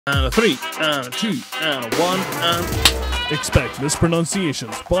And a 3, and a 2, and a 1, and... Expect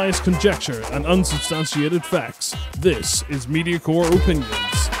mispronunciations, biased conjecture, and unsubstantiated facts. This is Mediacore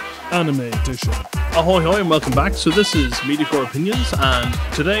Opinions, Anime Edition. Ahoy hoy and welcome back. So this is Mediacore Opinions, and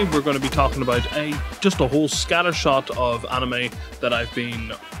today we're going to be talking about just a whole scattershot of anime that I've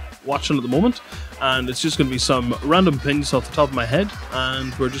been watching at the moment. And it's just going to be some random opinions off the top of my head,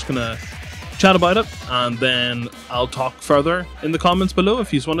 and we're just going to chat about it, and then I'll talk further in the comments below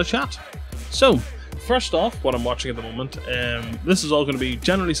if you want to chat. So, first off, what I'm watching at the moment, this is all going to be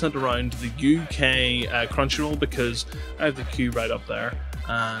generally sent around the UK Crunchyroll because I have the queue right up there,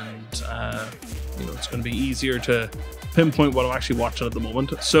 and you know, it's going to be easier to pinpoint what I'm actually watching at the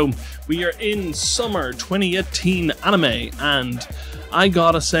moment. So, we are in summer 2018 anime, and I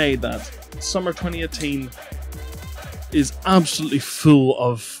gotta say that summer 2018 is absolutely full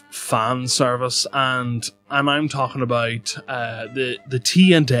of fan service, and I'm talking about the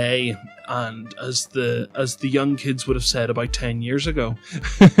T&A, and as the young kids would have said about 10 years ago.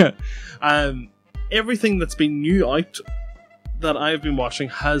 Everything that's been new out that I've been watching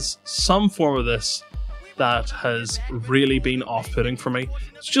has some form of this that has really been off-putting for me.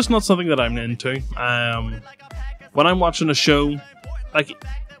 It's just not something that I'm into. When I'm watching a show, like,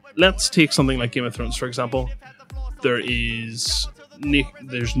 let's take something like Game of Thrones, for example. There's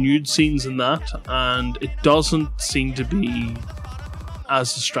nude scenes in that, and it doesn't seem to be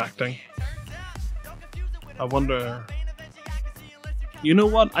as distracting. I wonder... You know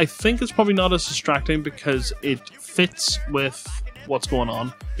what? I think it's probably not as distracting because it fits with what's going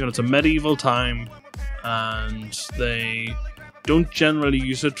on. You know, it's a medieval time, and they don't generally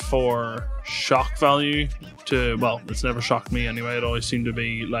use it for shock value to... Well, it's never shocked me anyway. It always seemed to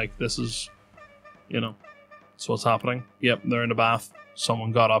be like, this is, you know... So what's happening? Yep, they're in a bath.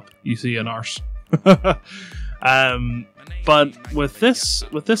 Someone got up. You see an arse. But with this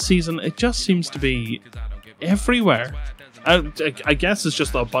season, it just seems to be everywhere. I guess it's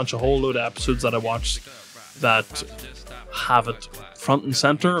just a bunch of whole load of episodes that I watched that have it front and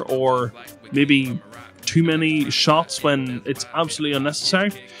center, or maybe too many shots when it's absolutely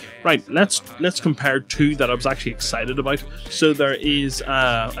unnecessary. Right, let's compare two that I was actually excited about. So there is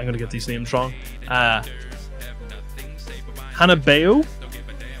I'm gonna get these names wrong. Hanebado,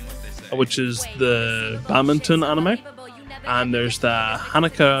 which is the badminton anime, and there's the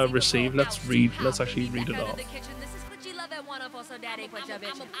Harukana Receive. Let's actually read it off.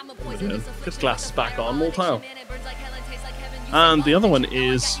 Get glasses back on, Moltile. And the other one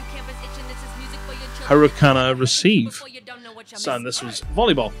is Harukana Receive. So, and this was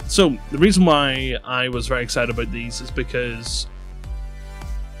volleyball. So the reason why I was very excited about these is because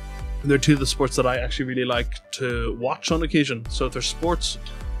they're two of the sports that I actually really like to watch on occasion. So if there's sports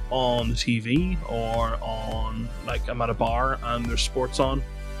on the TV, or on, like, I'm at a bar and there's sports on,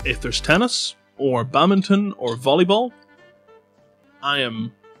 if there's tennis or badminton or volleyball, I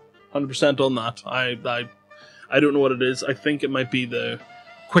am 100% on that. I don't know what it is. I think it might be the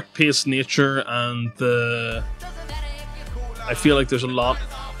quick-paced nature, and I feel like there's a lot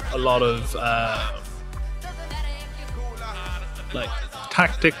of like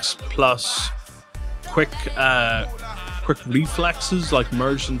tactics plus quick reflexes, like,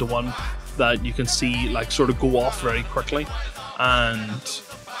 merged into one, that you can see, like, sort of go off very quickly. And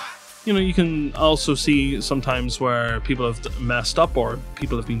you know, you can also see sometimes where people have messed up or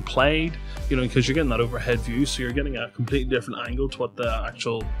people have been played, you know, because you're getting that overhead view, so you're getting a completely different angle to what the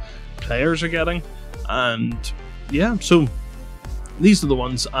actual players are getting. And yeah, so these are the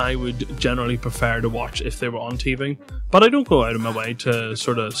ones I would generally prefer to watch if they were on TV. But I don't go out of my way to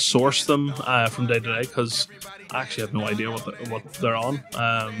sort of source them from day to day, because I actually have no idea what they're on.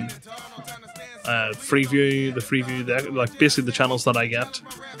 Freeview, like, basically the channels that I get,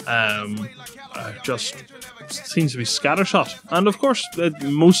 just seems to be scattershot. And of course,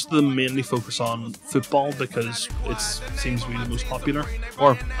 most of them mainly focus on football because it seems to be the most popular,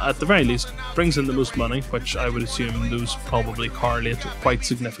 or at the very least brings in the most money, which I would assume those probably correlate quite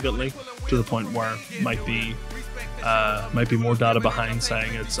significantly, to the point where might be more data behind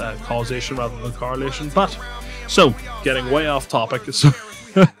saying it's causation rather than correlation. But so, getting way off topic, so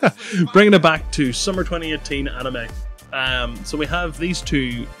bringing it back to summer 2018 anime. So we have these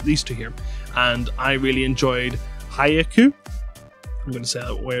two here, and I really enjoyed Haiku. I'm going to say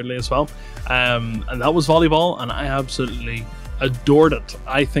that weirdly as well. And that was volleyball, and I absolutely adored it.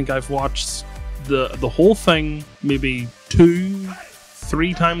 I think I've watched the whole thing maybe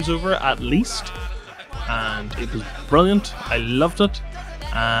 2-3 times over at least, and it was brilliant. I loved it,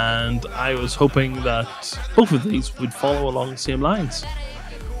 and I was hoping that both of these would follow along the same lines.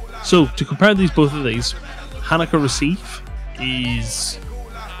 So to compare both of these, Harukana Receive is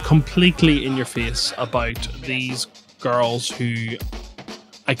completely in your face about these girls who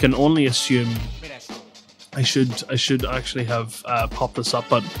I can only assume I should actually have popped this up,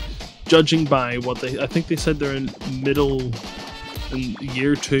 but judging by what I think they said they're in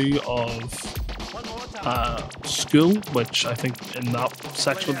year 2 of school, which I think in that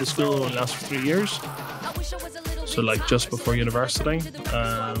section of the school only lasts for 3 years. So like just before university.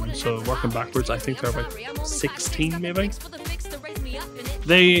 So working backwards, I think they're about 16 maybe.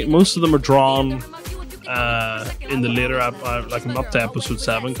 Most of them are drawn in the later like I'm up to episode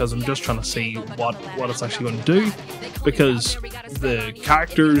 7 because I'm just trying to see what it's actually going to do, because the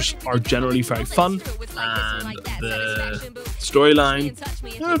characters are generally very fun and the storyline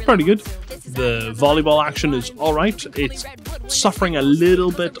pretty good. The volleyball action is alright. It's suffering a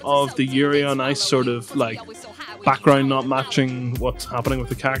little bit of the Yuri on Ice sort of like background not matching what's happening with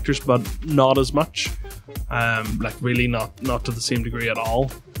the characters, but not as much. Like really not to the same degree at all.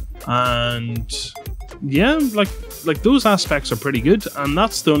 And yeah, like those aspects are pretty good, and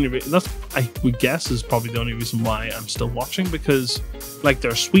that's the only that I would guess is probably the only reason why I'm still watching, because like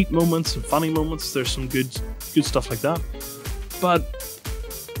there are sweet moments and funny moments, there's some good stuff like that, but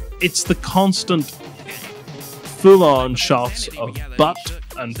it's the constant full-on shots of butt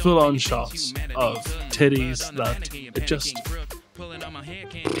and full-on shots of titties that it just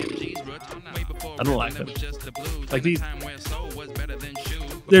I don't like it. Like these.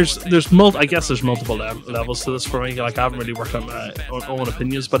 I guess there's multiple levels to this for me. Like I haven't really worked out my own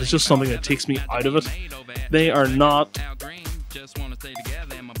opinions, but it's just something that takes me out of it. They're not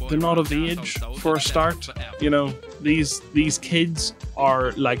of age for a start. You know, these kids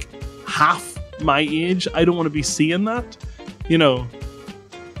are like half my age. I don't want to be seeing that. You know,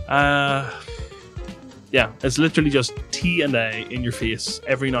 yeah, it's literally just T and A in your face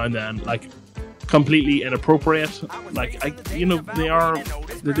every now and then, like completely inappropriate. Like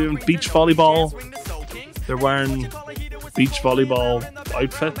they're doing beach volleyball. They're wearing beach volleyball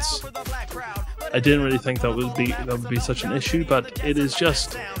outfits. I didn't really think that would be such an issue, but it is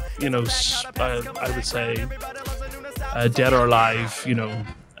just, you know, I would say dead or alive, you know,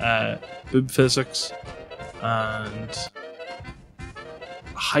 boob physics, and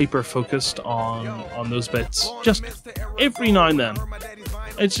hyper focused on those bits just every now and then.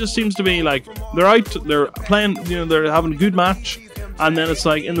 It just seems to be like they're out, they're playing, you know, they're having a good match, and then it's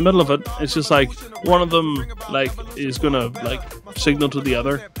like in the middle of it, it's just like one of them like is gonna like signal to the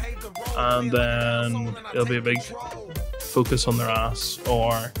other, and then there'll be a big focus on their ass,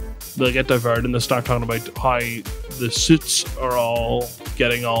 or they'll get diverted and they'll start talking about how the suits are all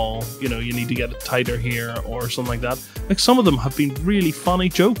getting all, you know, you need to get it tighter here or something like that. Like some of them have been really funny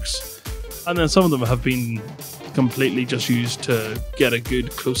jokes, and then some of them have been completely just used to get a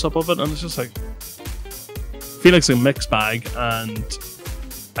good close-up of it, and it's just like I feel like it's a mixed bag, and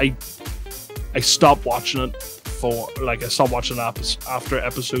I stopped watching it after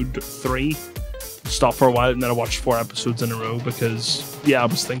episode 3. Stopped for a while, and then I watched 4 episodes in a row because I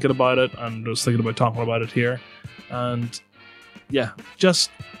was thinking about it, and I was thinking about talking about it here, and just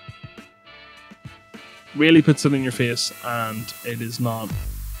really puts it in your face, and it's not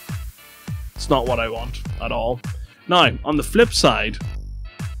what I want at all. Now, on the flip side,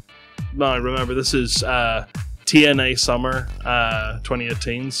 now remember this is TNA Summer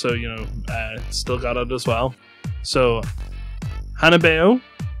 2018, so you know still got it as well. So Hanebado,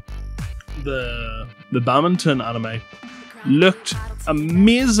 the badminton anime, looked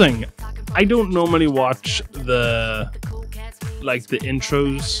amazing. I don't normally watch the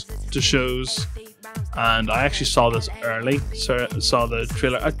intros to shows, and I actually saw this early, so I saw the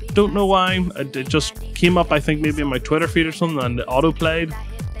trailer. I don't know why, it just came up, I think maybe in my Twitter feed or something, and it auto played,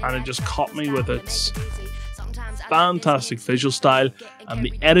 and it just caught me with its fantastic visual style and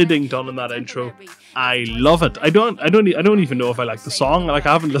the editing done in that intro. I love it. I don't even know if I like the song. Like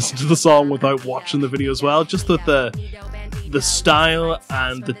I haven't listened to the song without watching the video as well. Just that the style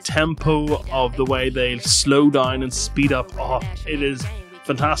and the tempo of the way they slow down and speed up. Oh, it is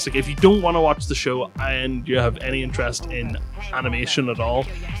fantastic. If you don't want to watch the show and you have any interest in animation at all,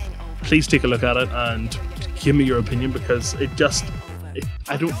 please take a look at it and give me your opinion, because it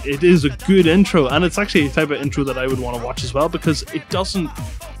is a good intro, and it's actually a type of intro that I would want to watch as well, because it doesn't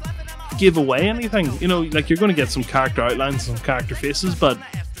give away anything. You know, like you're going to get some character outlines, some character faces, but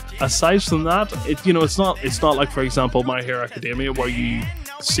aside from that, it's not like, for example, My Hero Academia, where you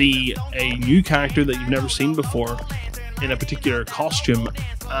see a new character that you've never seen before in a particular costume,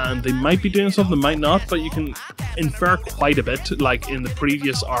 and they might be doing something, might not, but you can infer quite a bit, like in the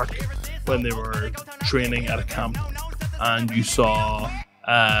previous arc when they were training at a camp, and you saw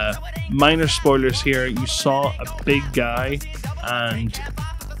minor spoilers here, you saw a big guy, and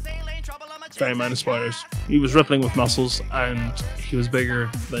very minor spoilers, he was rippling with muscles and he was bigger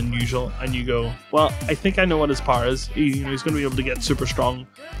than usual, and you go, well, I think I know what his power is. He's going to be able to get super strong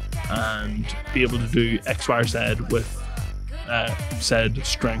and be able to do X, Y, or Z with said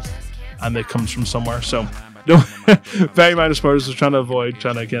strength, and it comes from somewhere. So no, very minor spoilers. I was trying to avoid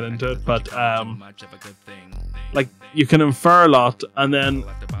trying to get into it, but like, you can infer a lot, and then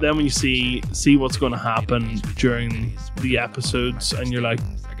when you see what's going to happen during the episodes, and you're like,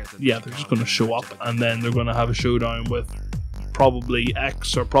 yeah, they're just going to show up, and then they're going to have a showdown with probably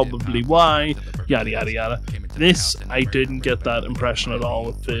X or probably Y, yada yada yada. This, I didn't get that impression at all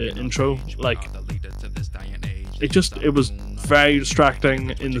with the intro. Like, it was very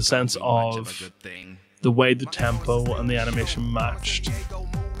distracting in the sense of the way the tempo and the animation matched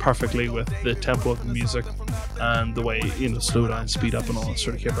perfectly with the tempo of the music and the way, you know, slow down, speed up and all that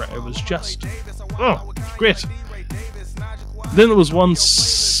sort of caper. It was just, oh, great. Then there was one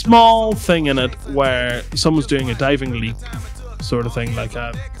small thing in it where someone's doing a diving leap sort of thing, like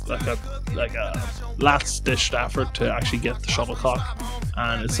a last ditched effort to actually get the shuttlecock,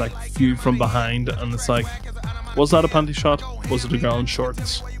 and it's like viewed from behind, and it's like, was that a panty shot? Was it a girl in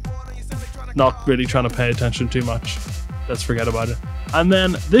shorts? Not really trying to pay attention too much. Let's forget about it. And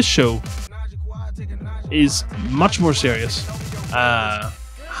then this show is much more serious,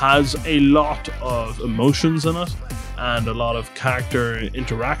 has a lot of emotions in it, and a lot of character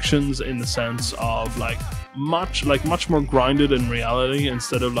interactions, in the sense of much more grounded in reality,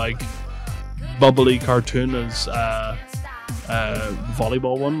 instead of like bubbly cartoon as the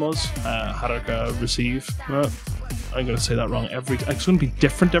volleyball one was, Harukana Receive. I'm going to say that wrong it's going to be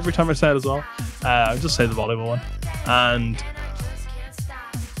different every time I say it as well. I'll just say the volleyball one. And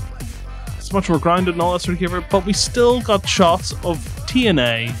it's much more grounded and all that sort of giver, but we still got shots of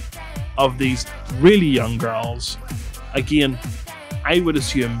TNA of these really young girls. Again, I would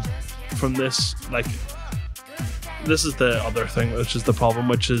assume from this, like, this is the other thing, which is the problem,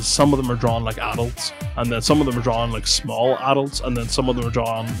 which is some of them are drawn like adults, and then some of them are drawn like small adults, and then some of them are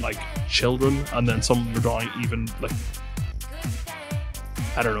drawn like children, and then some of them are drawn even like,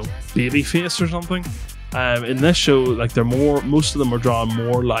 I don't know, baby face or something. In this show, like, most of them are drawn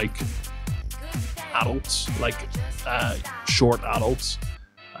more like adults, like short adults,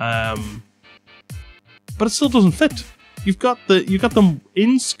 but it still doesn't fit. You got them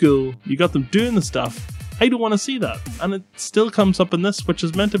in school, you got them doing the stuff. I don't want to see that, and it still comes up in this, which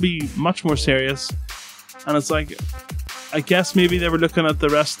is meant to be much more serious. And it's like, I guess maybe they were looking at the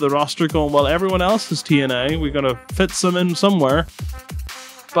rest of the roster going, well, everyone else is TNA, we're gonna fit some in somewhere.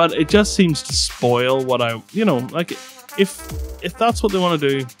 But it just seems to spoil what like, if that's what they want to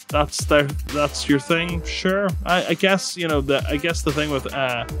do, that's your thing, sure. I guess, the thing with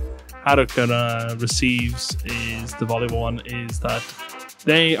Harukana Receives is the volleyball one, is that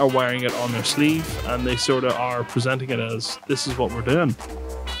they are wearing it on their sleeve, and they sort of are presenting it as, this is what we're doing.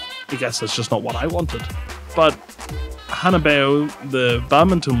 I guess that's just not what I wanted. But Hanebado, the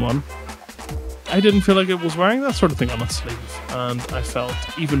badminton one, I didn't feel like it was wearing that sort of thing on its sleeve, and I felt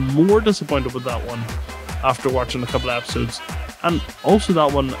even more disappointed with that one after watching a couple of episodes. And also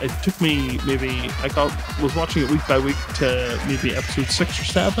that one, it took me was watching it week by week to maybe episode 6 or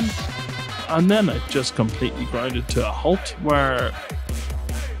 7, and then it just completely grounded to a halt, where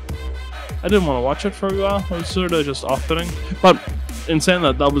I didn't want to watch it for a while. I was sort of just off-putting. But in saying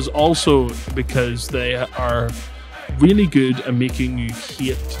that, that was also because they are really good at making you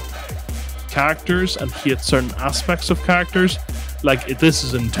hate characters and hate certain aspects of characters. Like, this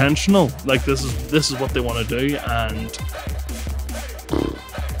is intentional. Like, this is what they want to do, and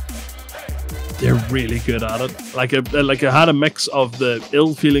they're really good at it. Like, I had a mix of the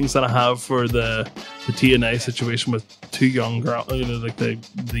ill feelings that I have for the TNA situation with two young girls, like the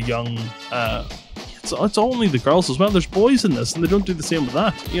young. It's only the girls as well. There's boys in this, and they don't do the same with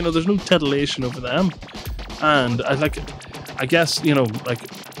that. There's no titillation over them, and I guess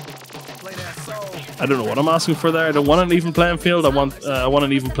I don't know what I'm asking for there. I don't want an even playing field. I want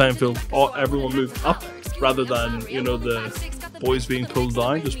an even playing field. Everyone moved up rather than the boys being pulled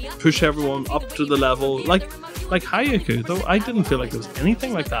down. Just push everyone up to the level. Like Hayaku, though, I didn't feel like there was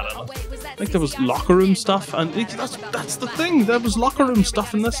anything like that in it. Like, there was locker room stuff, and that's the thing. There was locker room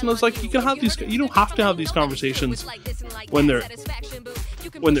stuff in this, and I was like, you can have these. You don't have to have these conversations when they're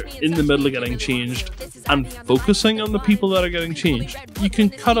in the middle of getting changed and focusing on the people that are getting changed. You can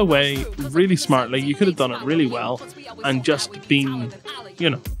cut away really smartly. You could have done it really well, and just been,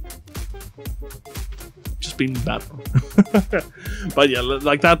 just been better. But yeah,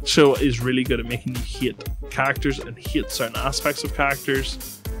 like, that show is really good at making you hate characters and hate certain aspects of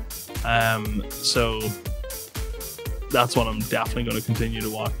characters. So that's what I'm definitely going to continue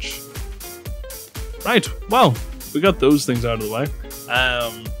to watch. Right, well, we got those things out of the way.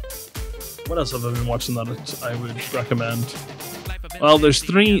 What else have I been watching that I would recommend? Well, there's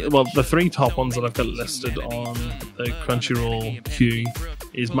the three top ones that I've got listed on the Crunchyroll queue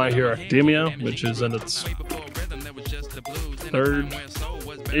is My Hero Academia, which is in its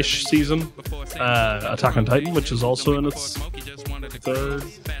third-ish season. Attack on Titan, which is also in its third.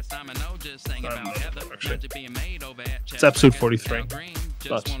 Actually, it's episode 43,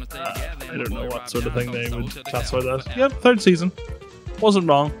 but I don't know what sort of thing they would classify that. Yeah, third season. Wasn't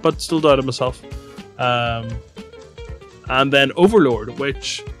wrong, but still doubted myself. And then Overlord,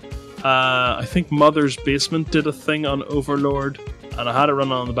 which I think Mother's Basement did a thing on Overlord, and I had it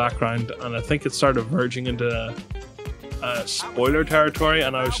run on in the background, and I think it started verging into spoiler territory,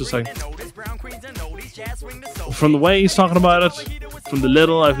 and I was just like, from the way he's talking about it, from the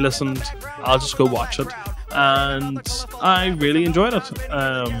little I've listened, I'll just go watch it, and I really enjoyed it.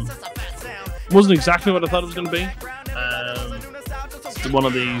 Wasn't exactly what I thought it was going to be. It's one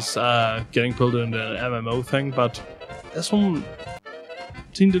of these getting pulled into an MMO thing, but this one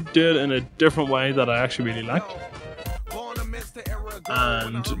seemed to do it in a different way that I actually really liked.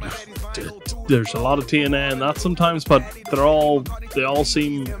 And there's a lot of TNA in that sometimes, but they all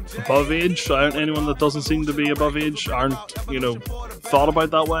seem above age. Anyone that doesn't seem to be above age aren't, thought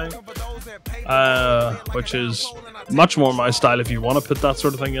about that way. Which is much more my style if you want to put that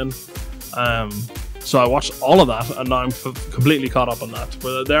sort of thing in. So I watched all of that, and now I'm completely caught up on that.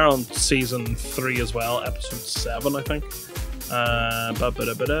 They're on season 3 as well, episode 7, I think.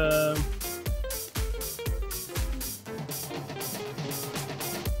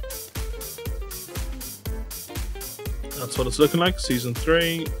 That's what it's looking like, season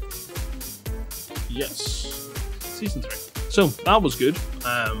 3. Yes, season 3. So that was good.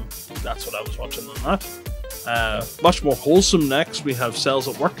 That's what I was watching on that. Much more wholesome next, we have Cells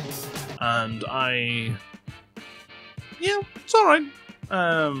at Work. And it's alright.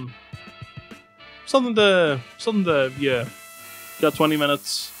 Something to, you got 20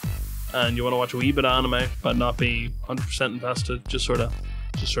 minutes and you want to watch a wee bit of anime, but not be 100% invested, just sort of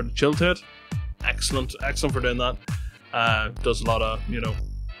chill to it. Excellent for doing that. Does a lot of, you know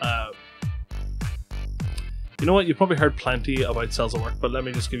what, you've probably heard plenty about cells at work, but let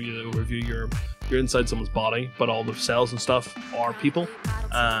me just give you the overview. You're inside someone's body, but all the cells and stuff are people,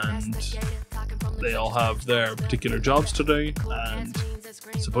 and they all have their particular jobs to do, and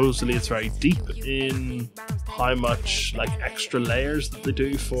supposedly it's very deep in how much like extra layers that they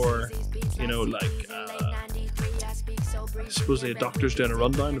do for, supposedly a doctor's doing a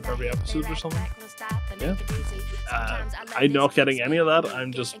rundown of every episode or something. Yeah. I'm not getting any of that.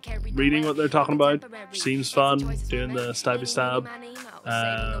 I'm just reading what they're talking about. Seems fun, doing the stabby stab.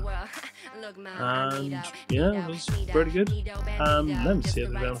 And yeah, it was pretty good. Let me see if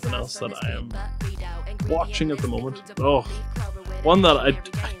there's anything else that I am watching at the moment. Oh, one that I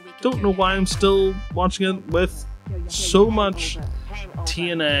don't know why I'm still watching it with so much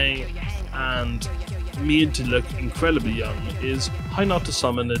TNA and made to look incredibly young is How Not to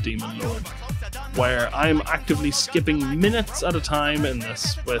Summon a Demon Lord, where I'm actively skipping minutes at a time in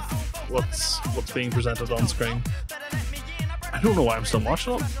this with what's being presented on screen. I don't know why I'm still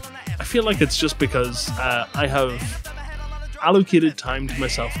watching it. I feel like it's just because I have allocated time to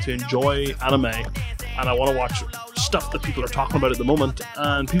myself to enjoy anime, and I want to watch stuff that people are talking about at the moment,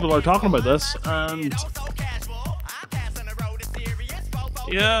 and people are talking about this, and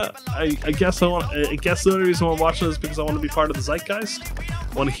yeah, I guess the only reason I'm watching it is because I want to be part of the zeitgeist.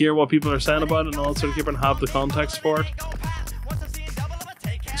 I want to hear what people are saying about it and all that sort of keep and have the context for it.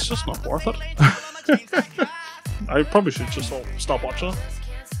 It's just not worth it. I probably should just stop watching it.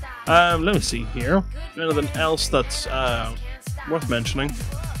 Let me see here. Anything else that's worth mentioning?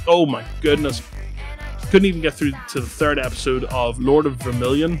 Oh my goodness. Couldn't even get through to the 3rd episode of Lord of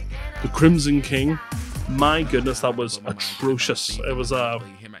Vermilion, the Crimson King. My goodness, that was atrocious. It was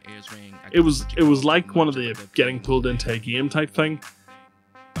like one of the getting pulled into a game type thing,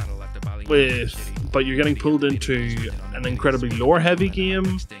 but you're getting pulled into an incredibly lore heavy game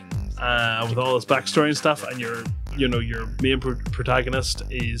with all this backstory and stuff, and your main protagonist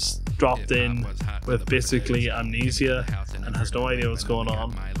is dropped in with basically amnesia and has no idea what's going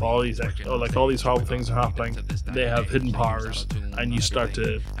on. All these horrible things are happening. They have hidden powers, and you start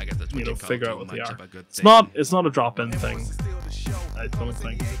to figure out what they are. It's not a drop-in thing, I don't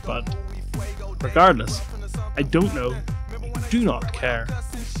think, but regardless, I don't know. I do not care.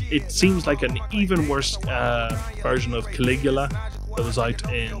 It seems like an even worse version of Caligula that was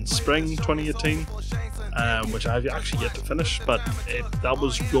out in spring 2018, which I've actually yet to finish, but that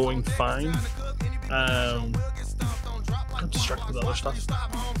was going fine. I'm distracted with other stuff.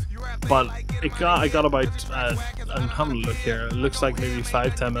 but I got about, I'm having a look here, it looks like maybe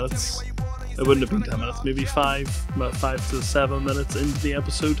 5-10 minutes. It wouldn't have been 10 minutes, maybe 5 to 7 minutes into the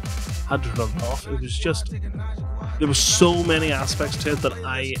episode. Had to turn it off. It was just, there was so many aspects to it that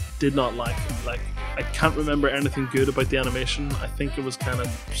I did not like. Like, I can't remember anything good about the animation. I think it was kind of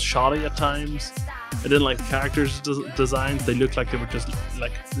shoddy at times. I didn't like the characters' designs. They looked like they were just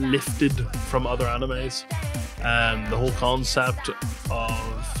like lifted from other animes. The whole concept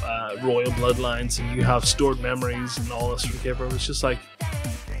of royal bloodlines and you have stored memories and all this sort of caper. It was just like,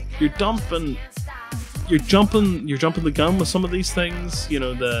 you're jumping the gun with some of these things. You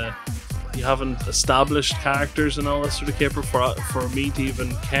know, you haven't established characters and all this sort of caper for me to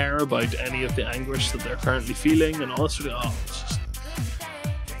even care about any of the anguish that they're currently feeling and all this sort of. It's just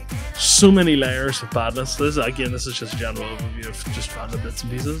so many layers of badness. This is just a general overview of just random bits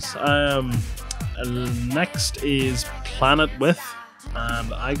and pieces. Next is Planet With,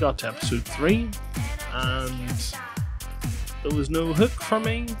 and I got to episode 3, and there was no hook for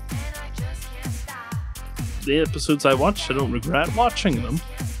me. The episodes I watched, I don't regret watching them,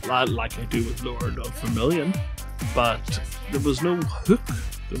 like I do with Lord of Vermilion, but there was no hook.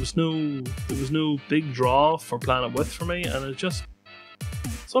 There was no big draw for Planet With for me, and it's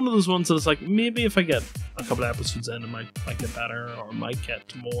one of those ones that it's like, maybe if I get a couple of episodes in, it might get better, or might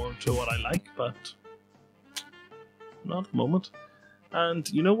get more to what I like, but not at the moment. And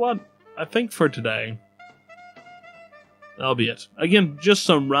you know what? I think for today, that'll be it. Again, just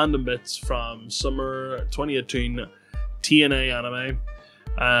some random bits from summer 2018 TNA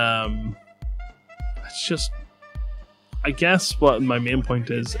anime. It's just, I guess what my main point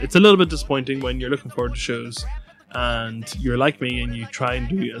is, it's a little bit disappointing when you're looking forward to shows and you're like me and you try and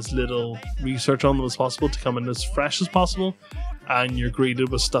do as little research on them as possible to come in as fresh as possible, and you're greeted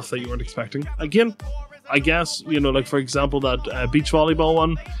with stuff that you weren't expecting. Again, I guess, you know, like for example that beach volleyball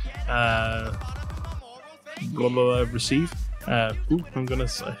one, Receive. I'm gonna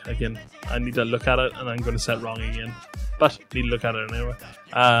say again, I need to look at it and I'm gonna say it wrong again, but need to look at it anyway.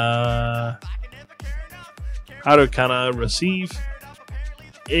 Harukana Receive.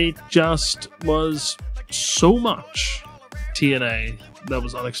 It just was so much TNA that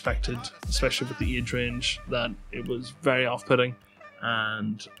was unexpected, especially with the age range, that it was very off-putting,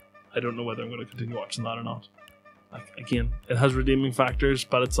 and I don't know whether I'm going to continue watching that or not. Like, again, it has redeeming factors,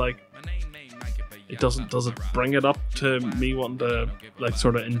 but it's like, it doesn't bring it up to me wanting to like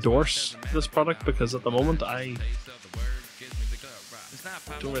sort of endorse this product, because at the moment I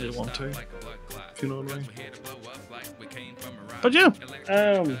don't really want to, if you know what I mean. But yeah,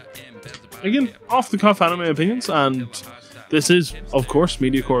 again, off the cuff anime opinions, and this is of course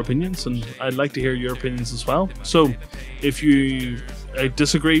Mediacore opinions, and I'd like to hear your opinions as well. So if you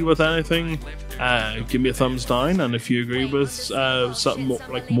disagree with anything, give me a thumbs down, and if you agree with something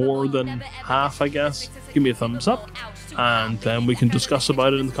more than half, I guess, give me a thumbs up, and then we can discuss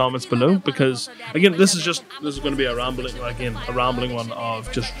about it in the comments below. Because again, this is going to be a rambling one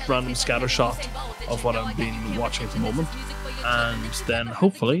of just random scattershot of what I've been watching at the moment, and then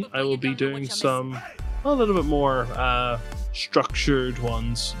hopefully I will be doing a little bit more structured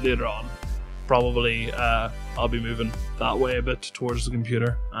ones later on. Probably I'll be moving that way a bit towards the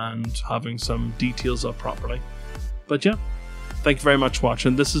computer and having some details up properly. But yeah, thank you very much for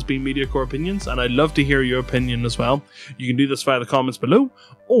watching. This has been Mediacore Opinions, and I'd love to hear your opinion as well. You can do this via the comments below,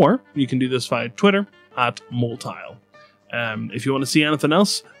 or you can do this via Twitter at Moltile. If you want to see anything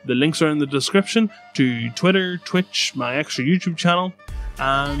else, the links are in the description to Twitter, Twitch, my extra YouTube channel,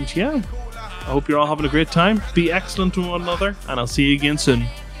 and yeah, I hope you're all having a great time. Be excellent to one another, and I'll see you again soon.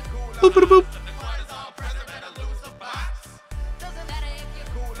 Boop, boop, boop.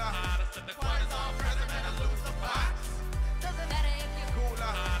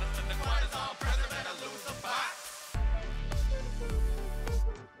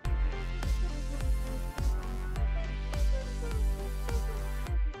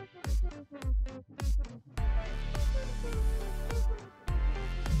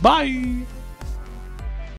 Bye!